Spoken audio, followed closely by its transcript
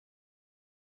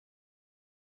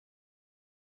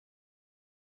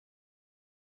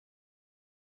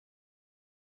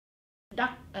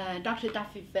Dr.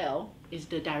 Dafydd is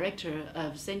the director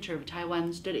of Center of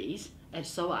Taiwan Studies at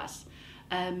SOAS.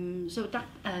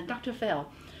 Dr. Phil,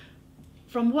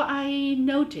 from what I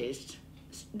noticed,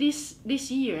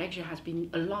 this year actually has been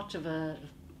a lot of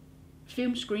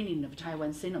film screening of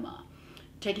Taiwan cinema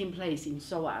taking place in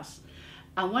SOAS.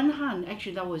 On one hand,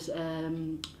 actually that was,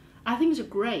 I think it's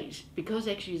great because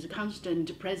actually it's a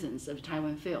constant presence of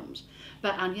Taiwan films.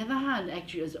 But on the other hand,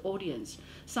 actually as an audience,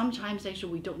 sometimes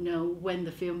actually we don't know when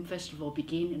the film festival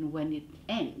begins and when it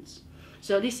ends.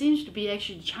 So this seems to be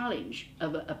actually the challenge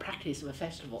of a practice of a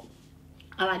festival.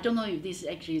 And I don't know if this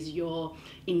actually is your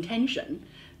intention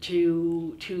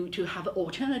to have an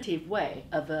alternative way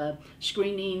of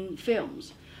screening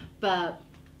films. But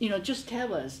just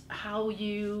tell us how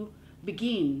you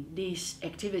begin this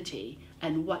activity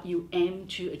and what you aim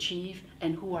to achieve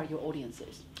and who are your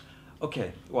audiences.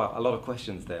 Okay, well, a lot of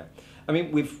questions there. I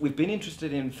mean, we've been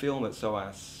interested in film at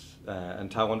SOAS and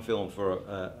Taiwan film for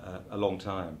a long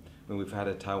time. I mean, we've had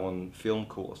a Taiwan film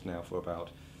course now for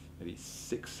about maybe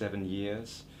 6-7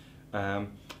 years.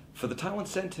 For the Taiwan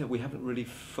Center, we haven't really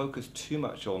focused too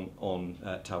much on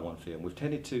Taiwan film. We've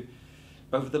tended to,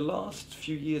 over the last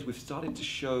few years, we've started to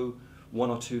show 1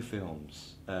 or 2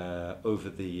 films over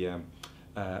the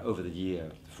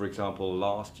year. For example,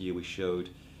 last year we showed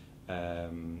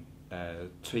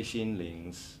Cui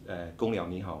Xinling's 公了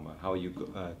你好吗? How are you,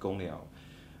 公了?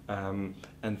 And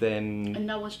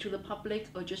that was to the public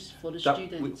or just for the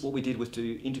students? What we did was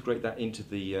to integrate that into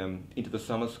the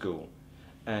summer school,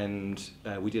 and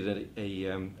we did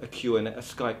a Q&A, a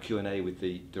Skype Q&A with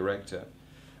the director.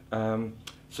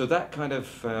 So that kind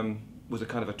of was a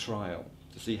kind of a trial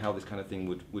to see how this kind of thing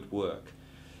would work.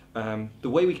 The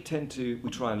way we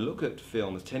try and look at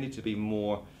film has tended to be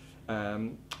more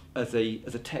as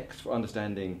a text for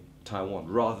understanding Taiwan,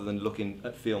 rather than looking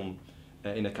at film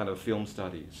in a kind of film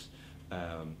studies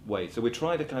way. So we're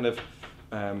trying to kind of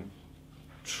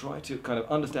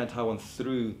understand Taiwan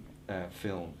through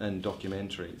film and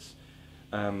documentaries.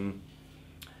 I mean,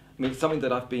 it's something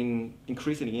that I've been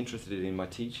increasingly interested in my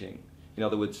teaching. In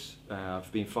other words,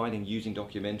 I've been finding using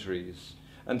documentaries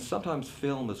and sometimes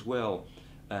film as well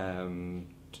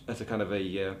as a kind of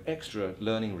a extra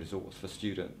learning resource for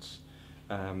students.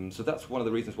 So that's one of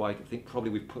the reasons why I think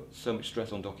probably we've put so much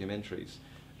stress on documentaries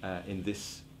in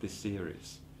this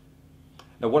series.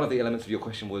 Now, one of the elements of your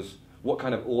question was what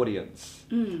kind of audience?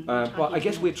 Well, I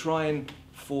guess we're trying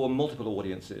for multiple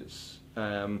audiences.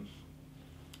 Of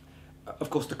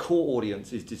course, the core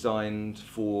audience is designed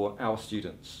for our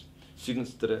students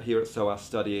that are here at SOAS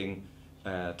studying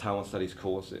Taiwan Studies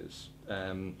courses.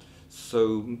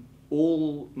 So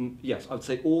yes, I would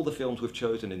say all the films we've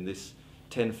chosen in this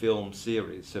 10-film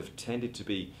series have tended to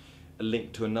be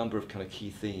linked to a number of kind of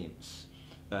key themes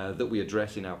that we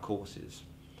address in our courses.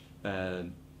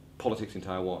 Politics in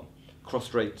Taiwan,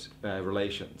 cross-strait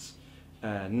relations,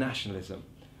 nationalism,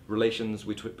 relations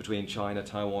between China,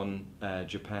 Taiwan,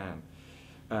 Japan,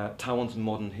 Taiwan's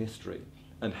modern history,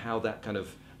 and how that kind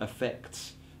of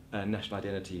affects national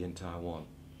identity in Taiwan.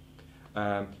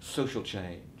 Social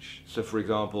change. So, for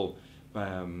example,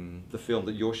 the film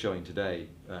that you're showing today,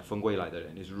 风归来的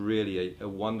人, is really a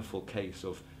wonderful case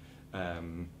of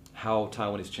how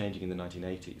Taiwan is changing in the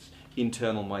 1980s.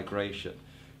 Internal migration,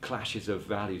 clashes of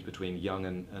values between young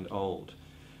and old.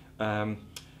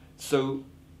 So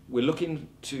we're looking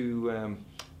to,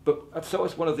 but so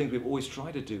it's one of the things we've always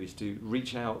tried to do is to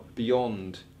reach out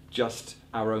beyond just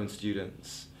our own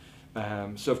students.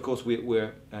 So of course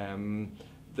we're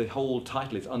the whole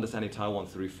title is Understanding Taiwan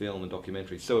Through Film and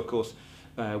Documentaries. So of course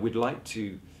we'd like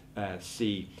to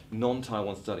see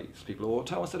non-Taiwan studies people or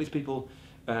Taiwan studies people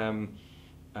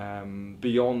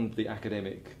beyond the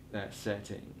academic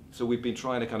setting. So we've been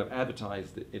trying to kind of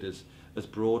advertise it as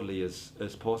broadly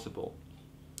as possible.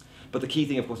 But the key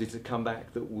thing, of course, is to come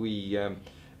back that we're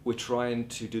trying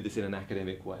to do this in an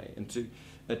academic way and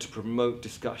to promote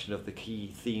discussion of the key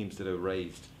themes that are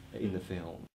raised in the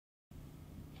film.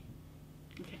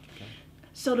 Okay.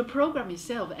 So the program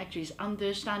itself actually is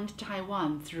Understand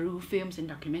Taiwan Through Films and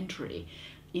Documentary.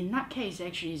 In that case,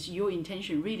 actually, your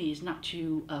intention really is not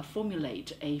to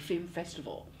formulate a film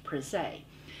festival per se.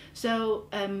 So,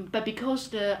 but because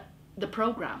the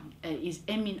program is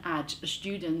aiming at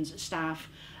students, staff,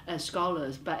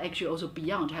 scholars, but actually also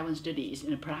beyond Taiwan studies,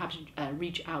 and perhaps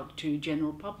reach out to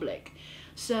general public.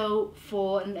 So,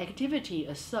 for an activity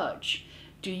as such,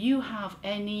 do you have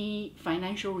any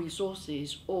financial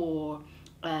resources or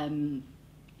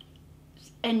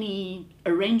any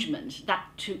arrangement that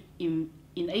to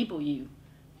enable you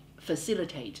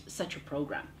facilitate such a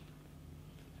program?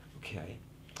 Okay.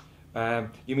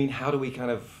 You mean how do we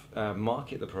kind of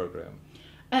market the program?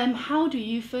 How do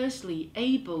you firstly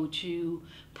able to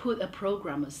put a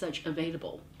program as such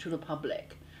available to the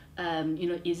public?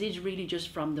 Is it really just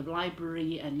from the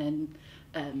library and then,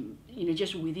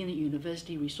 just within the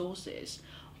university resources?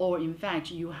 Or in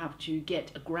fact, you have to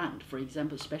get a grant, for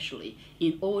example, especially,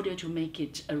 in order to make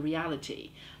it a reality?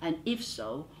 And if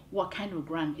so, what kind of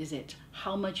grant is it?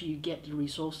 How much you get the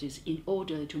resources in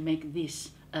order to make this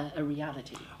a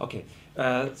reality? Okay,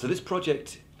 so this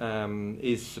project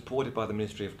is supported by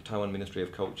the Taiwan Ministry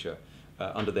of Culture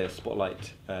under their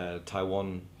Spotlight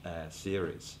Taiwan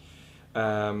series.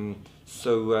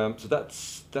 So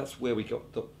that's where we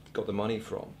got the money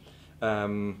from.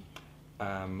 I'm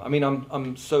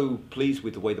so pleased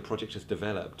with the way the project has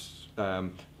developed.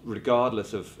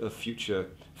 Regardless of future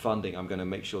funding, I'm going to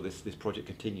make sure this project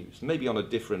continues, maybe on a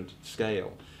different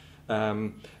scale.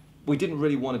 We didn't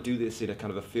really want to do this in a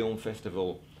kind of a film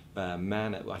festival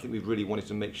manner. I think we really wanted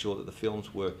to make sure that the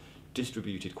films were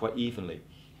distributed quite evenly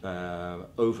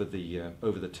over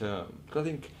the term. Because I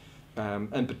think,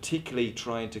 and particularly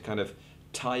trying to kind of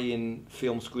tie in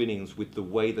film screenings with the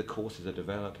way the courses are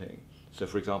developing. So,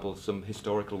 for example, some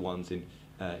historical ones in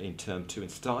term 2, and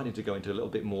starting to go into a little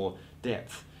bit more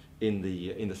depth in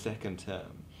the second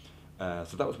term.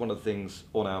 So that was one of the things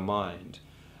on our mind.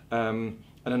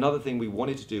 And another thing we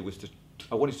wanted to do was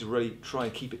I wanted to really try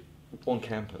and keep it on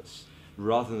campus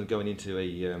rather than going into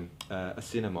a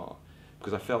cinema,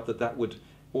 because I felt that would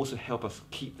also help us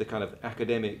keep the kind of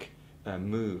academic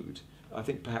mood. I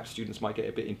think perhaps students might get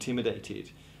a bit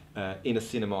intimidated in a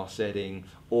cinema setting,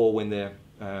 or when they're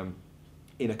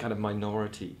in a kind of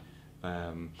minority,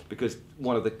 because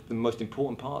one of the most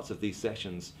important parts of these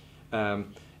sessions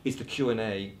is the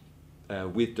Q&A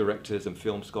with directors and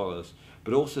film scholars,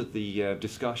 but also the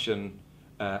discussion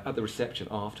at the reception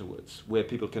afterwards, where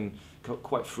people can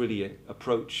quite freely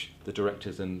approach the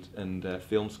directors and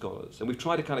film scholars. And we've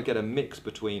tried to kind of get a mix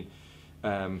between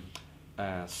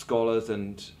scholars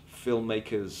and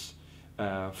filmmakers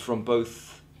from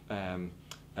both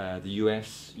the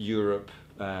US, Europe,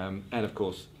 and of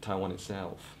course Taiwan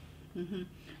itself. Mm-hmm.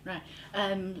 Right.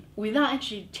 Without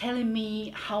actually telling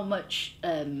me how much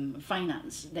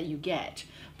finance that you get,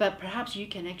 but perhaps you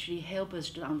can actually help us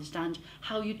to understand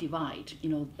how you divide,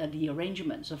 the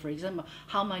arrangement. So, for example,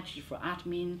 how much for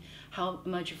admin, how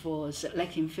much for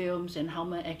selecting films, and how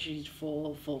much actually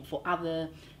for other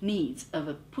needs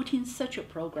of putting such a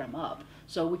program up,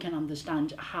 so we can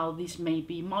understand how this may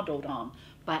be modeled on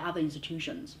by other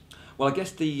institutions. Well, I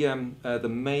guess the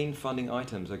main funding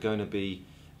items are going to be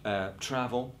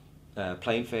travel,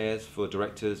 plane fares for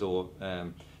directors or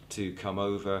to come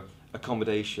over,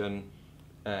 accommodation,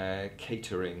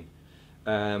 catering,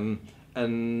 and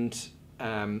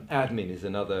admin is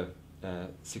another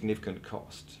significant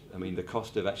cost. I mean, the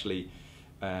cost of actually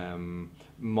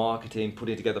marketing,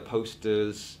 putting together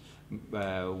posters,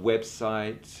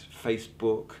 website,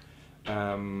 Facebook,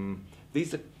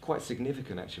 these are quite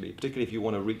significant actually, particularly if you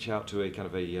want to reach out to a kind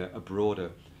of a broader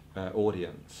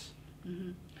audience.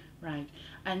 Mm-hmm. Right.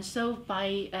 And so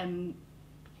by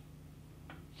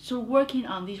working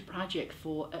on this project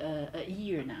for a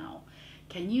year now,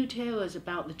 can you tell us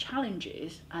about the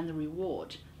challenges and the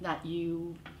reward that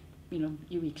you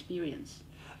experience?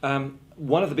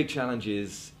 One of the big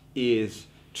challenges is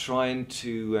trying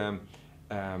to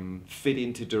fit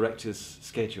into directors'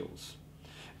 schedules.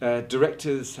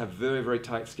 Directors have very, very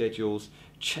tight schedules,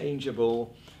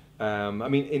 changeable.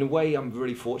 In a way, I'm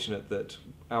really fortunate that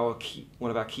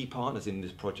one of our key partners in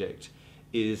this project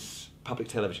is public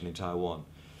television in Taiwan.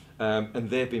 And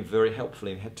they've been very helpful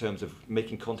in terms of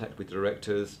making contact with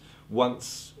directors.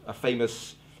 Once a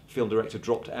famous film director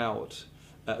dropped out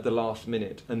at the last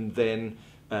minute, and then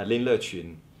Lin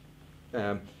Lechun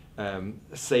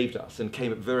saved us and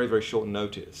came at very, very short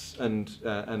notice. And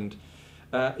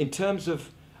in terms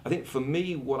of, I think for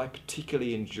me, what I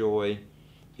particularly enjoy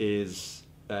is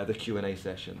the Q&A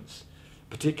sessions,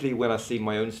 particularly when I see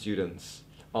my own students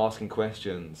asking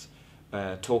questions,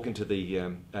 talking to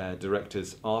the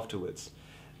directors afterwards.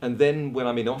 And then when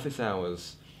I'm in office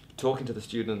hours, talking to the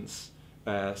students,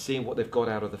 seeing what they've got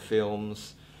out of the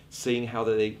films, seeing how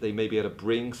they may be able to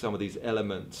bring some of these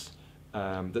elements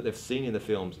that they've seen in the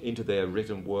films into their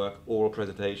written work, oral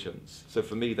presentations. So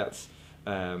for me, that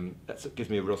gives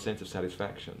me a real sense of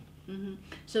satisfaction. Mm-hmm.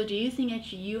 So do you think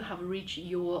actually you have reached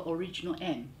your original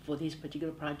aim for this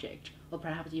particular project, or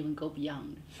perhaps even go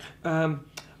beyond?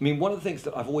 One of the things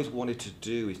that I've always wanted to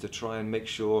do is to try and make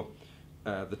sure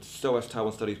the SOAS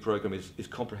Taiwan Studies program is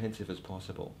comprehensive as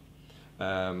possible.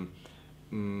 I'm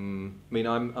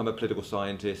a political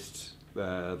scientist.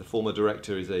 The former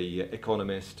director is an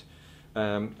economist.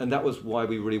 And that was why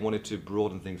we really wanted to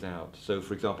broaden things out. So,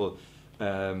 for example,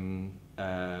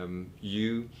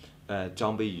 you,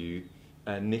 Jambi Yu,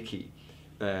 Nikki,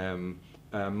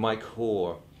 Mike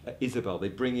Hoare, Isabel, they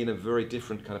bring in a very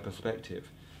different kind of perspective,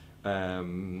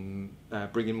 bring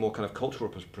in more kind of cultural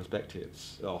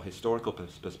perspectives or historical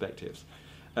perspectives,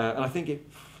 and I think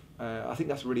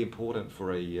that's really important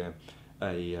for an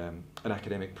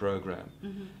academic program,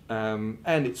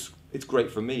 and it's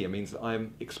great for me. It means that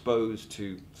I'm exposed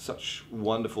to such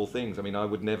wonderful things. I mean, I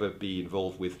would never be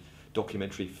involved with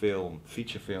documentary film,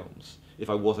 feature films, if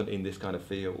I wasn't in this kind of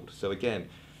field. So again,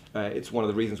 it's one of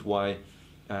the reasons why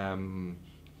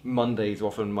Mondays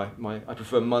often I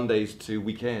prefer Mondays to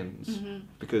weekends,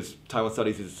 because Taiwan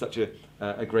studies is such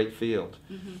a great field.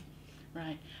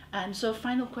 Right. And so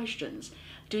final questions.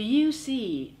 Do you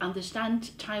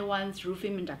understand Taiwan through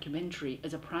film and documentary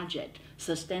as a project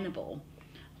sustainable?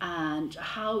 And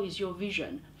how is your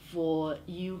vision for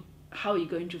you? How are you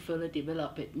going to further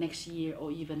develop it next year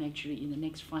or even actually in the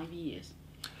next 5 years?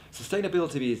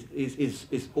 Sustainability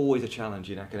is always a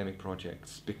challenge in academic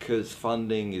projects, because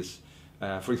funding is,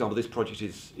 for example, this project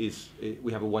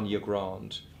we have a 1-year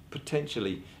grant,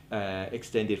 potentially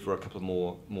extended for a couple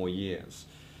more years.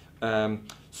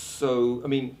 So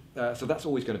that's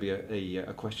always going to be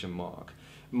a question mark.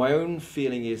 My own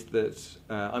feeling is that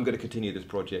I'm going to continue this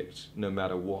project no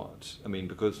matter what. I mean,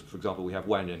 because, for example, we have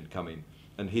Wang Ren coming,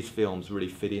 and his films really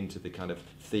fit into the kind of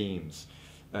themes.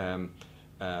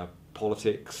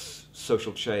 Politics,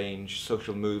 social change,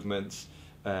 social movements,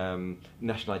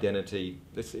 national identity.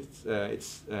 It's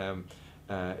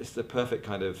the perfect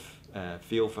kind of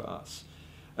feel for us.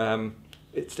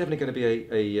 It's definitely going to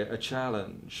be a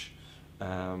challenge, but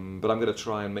I'm going to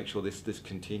try and make sure this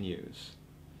continues.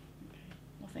 Okay.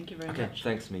 Well, thank you very much. Okay,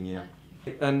 thanks, Ming-yeh.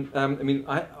 And I mean,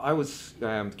 I was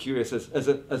curious as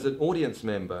an audience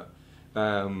member,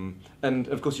 and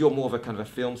of course you're more of a kind of a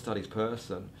film studies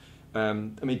person. I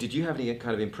mean, did you have any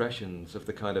kind of impressions of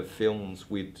the kind of films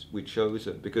we'd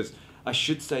chosen? Because I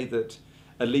should say that,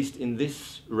 at least in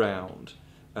this round,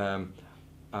 I've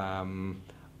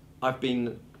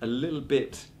been a little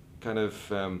bit kind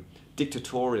of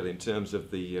dictatorial in terms of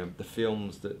the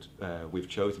films that we've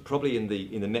chosen. Probably in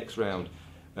the next round,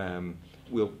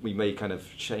 we may kind of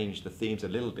change the themes a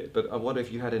little bit. But I wonder if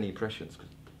you had any impressions.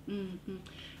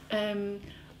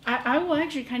 I was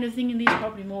actually kind of thinking these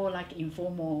probably more like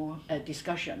informal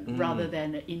discussion rather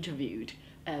than an interviewed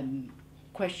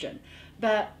question.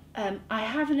 But I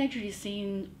haven't actually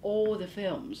seen all the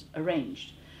films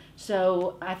arranged.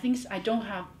 So I think I don't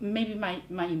have, maybe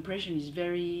my impression is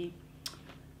very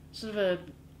sort of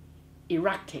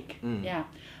erratic. Yeah.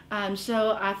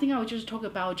 So I think I will just talk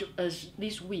about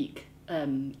this week.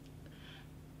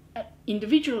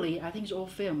 Individually, I think it's all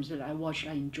films that I watch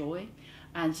I enjoy.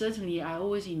 And certainly I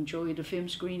always enjoy the film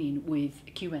screening with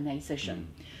Q&A session.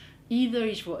 Either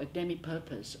it's for academic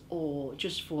purpose or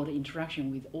just for the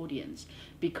interaction with audience,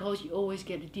 because you always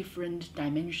get a different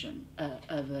dimension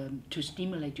to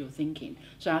stimulate your thinking.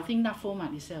 So I think that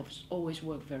format itself has always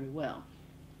worked very well,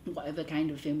 whatever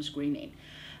kind of film screening.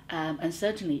 And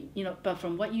certainly, but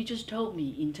from what you just told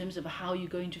me in terms of how you're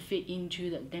going to fit into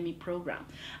the academic program,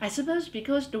 I suppose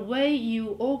because the way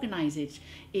you organize it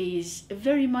is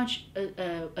very much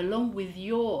along with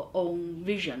your own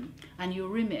vision and your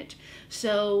remit.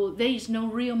 So there is no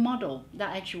real model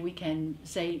that actually we can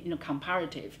say,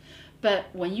 comparative. But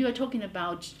when you are talking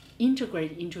about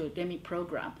integrate into academic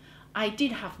program, I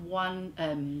did have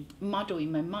one model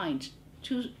in my mind,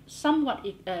 to somewhat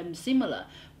similar,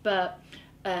 but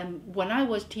when I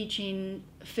was teaching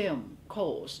film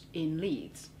course in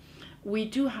Leeds, we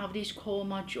do have this core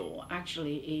module.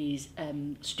 Actually, is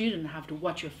students have to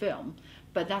watch a film,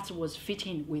 but that was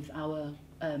fitting with our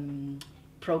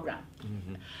program.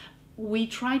 We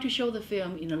try to show the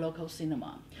film in a local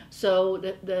cinema, so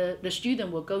the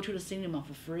student will go to the cinema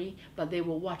for free, but they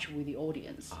will watch with the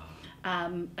audience.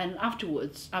 And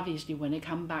afterwards, obviously, when they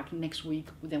come back next week,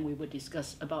 then we will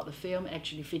discuss about the film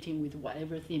actually fitting with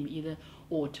whatever theme, either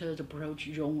author's approach,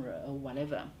 genre, or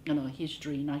whatever,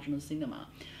 history, national cinema.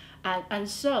 And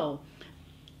so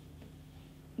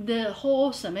the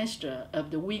whole semester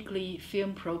of the weekly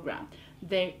film program,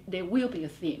 there will be a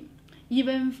theme.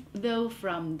 Even though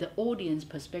from the audience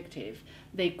perspective,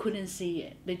 they couldn't see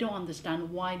it. They don't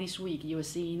understand why this week you are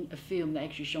seeing a film that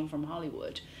actually shown from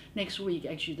Hollywood. Next week,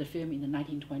 actually the film in the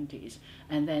 1920s.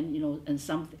 And then, and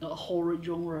something, a horror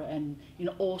genre and,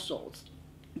 all sorts.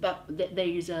 But there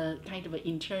is a kind of an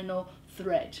internal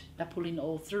thread that pulling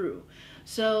all through.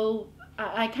 So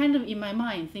I kind of, in my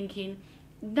mind, thinking,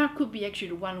 that could be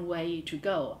actually one way to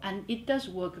go, and it does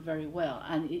work very well,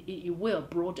 and it will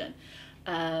broaden.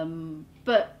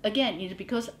 But again, it's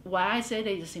because why I say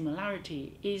there's a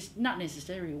similarity is not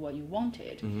necessarily what you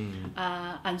wanted,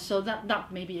 and so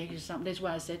that maybe actually that's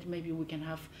why I said maybe we can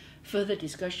have further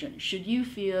discussion. Should you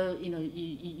feel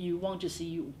you want to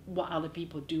see what other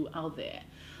people do out there,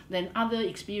 then other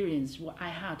experience what I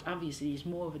had obviously is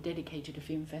more of a dedicated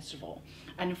film festival,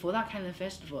 and for that kind of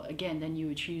festival again, then you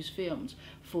would choose films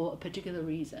for a particular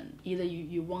reason. Either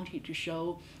you wanted to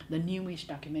show the newest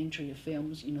documentary of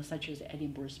films, such as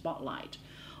Edinburgh Spotlight,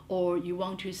 or you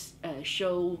want to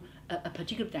show a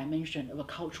particular dimension of a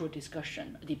cultural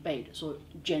discussion, a debate, so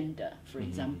gender, for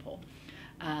example.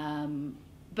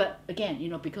 But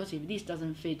again, because if this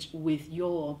doesn't fit with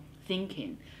your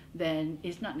thinking, then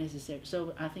it's not necessary.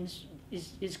 So I think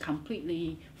it's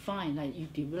completely fine that you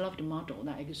develop the model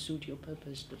that could suit your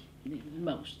purpose the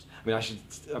most.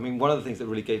 I mean, one of the things that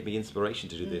really gave me inspiration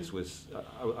to do this was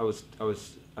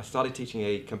I started teaching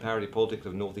a comparative politics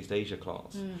of Northeast Asia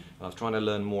class. And I was trying to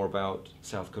learn more about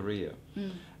South Korea.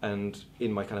 And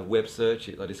in my kind of web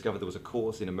searches, I discovered there was a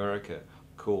course in America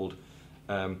called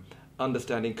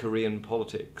Understanding Korean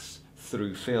Politics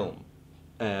Through Film.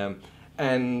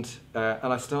 And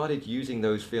I started using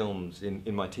those films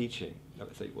in my teaching,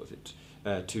 let's say,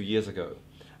 2 years ago.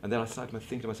 And then I started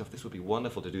thinking to myself, this would be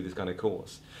wonderful to do this kind of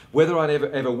course. Whether I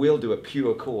ever will do a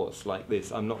pure course like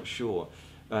this, I'm not sure.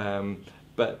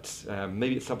 But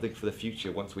maybe it's something for the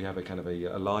future once we have a kind of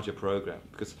a larger program.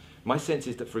 Because my sense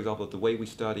is that, for example, the way we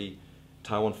study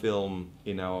Taiwan film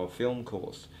in our film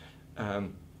course,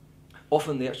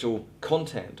 often the actual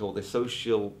content or the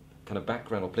social kind of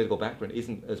background or political background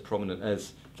isn't as prominent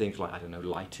as things like, I don't know,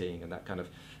 lighting and that kind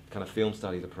of film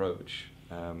studies approach.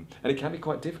 And it can be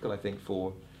quite difficult, I think,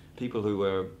 for people who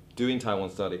are doing Taiwan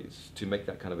studies to make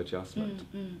that kind of adjustment.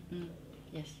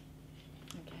 Yes.